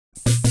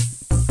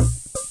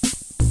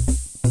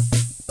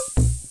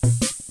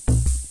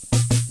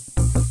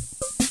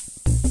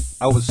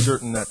I was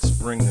certain that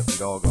spring that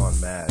we'd all gone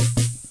mad.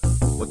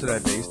 What did I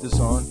base this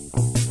on?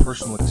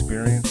 Personal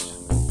experience?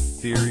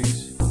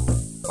 Theories?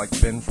 Like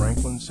Ben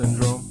Franklin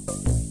syndrome?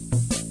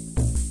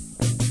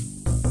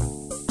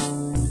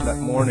 That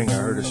morning I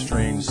heard a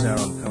strange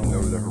sound coming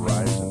over the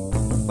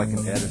horizon, like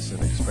an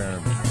Edison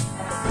experiment.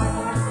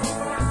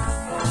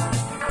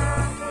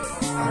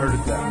 I heard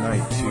it that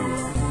night, too.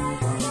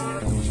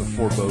 It was a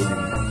foreboding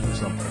of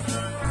something.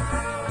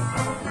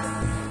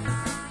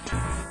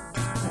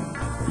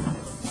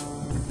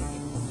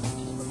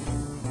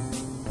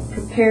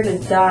 Prepare to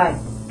die,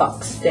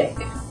 fuckstick.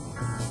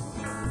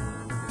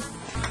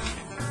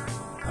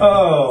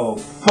 Oh,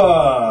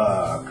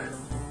 fuck.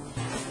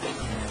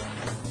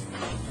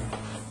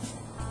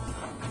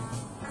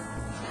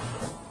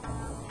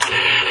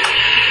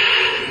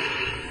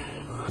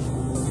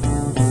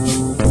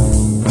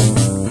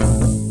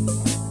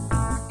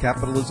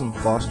 Capitalism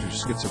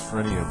fosters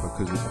schizophrenia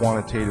because the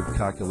quantitative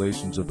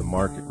calculations of the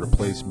market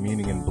replace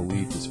meaning and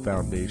belief as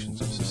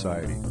foundations of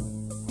society.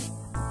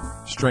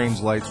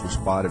 Strange lights were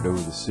spotted over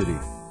the city.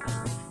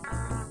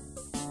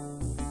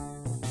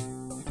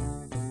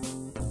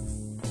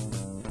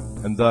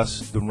 And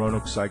thus, the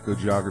Roanoke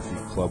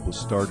Psychogeography Club was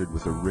started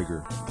with a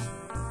rigor.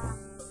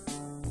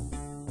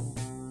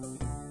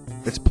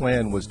 Its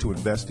plan was to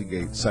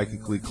investigate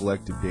psychically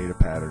collected data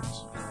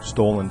patterns,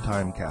 stolen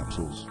time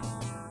capsules,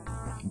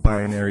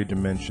 binary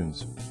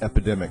dimensions,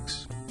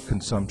 epidemics,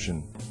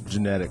 consumption,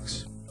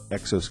 genetics,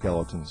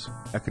 exoskeletons,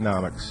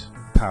 economics,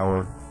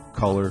 power,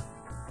 color,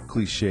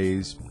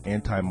 cliches,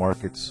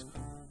 anti-markets,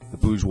 the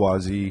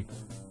bourgeoisie,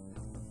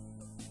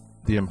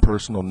 the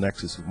impersonal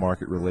nexus of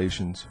market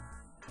relations,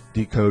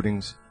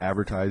 decodings,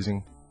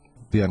 advertising,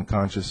 the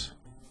unconscious.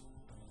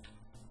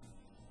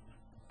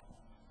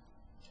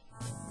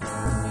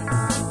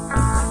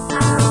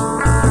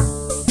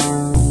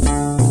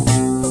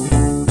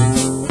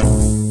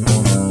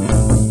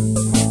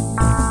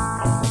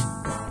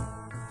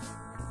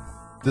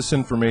 This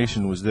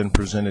information was then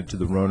presented to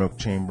the Roanoke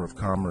Chamber of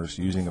Commerce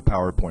using a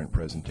PowerPoint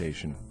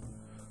presentation.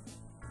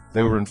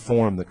 They were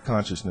informed that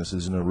consciousness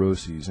is a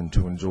neuroses and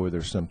to enjoy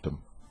their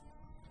symptom.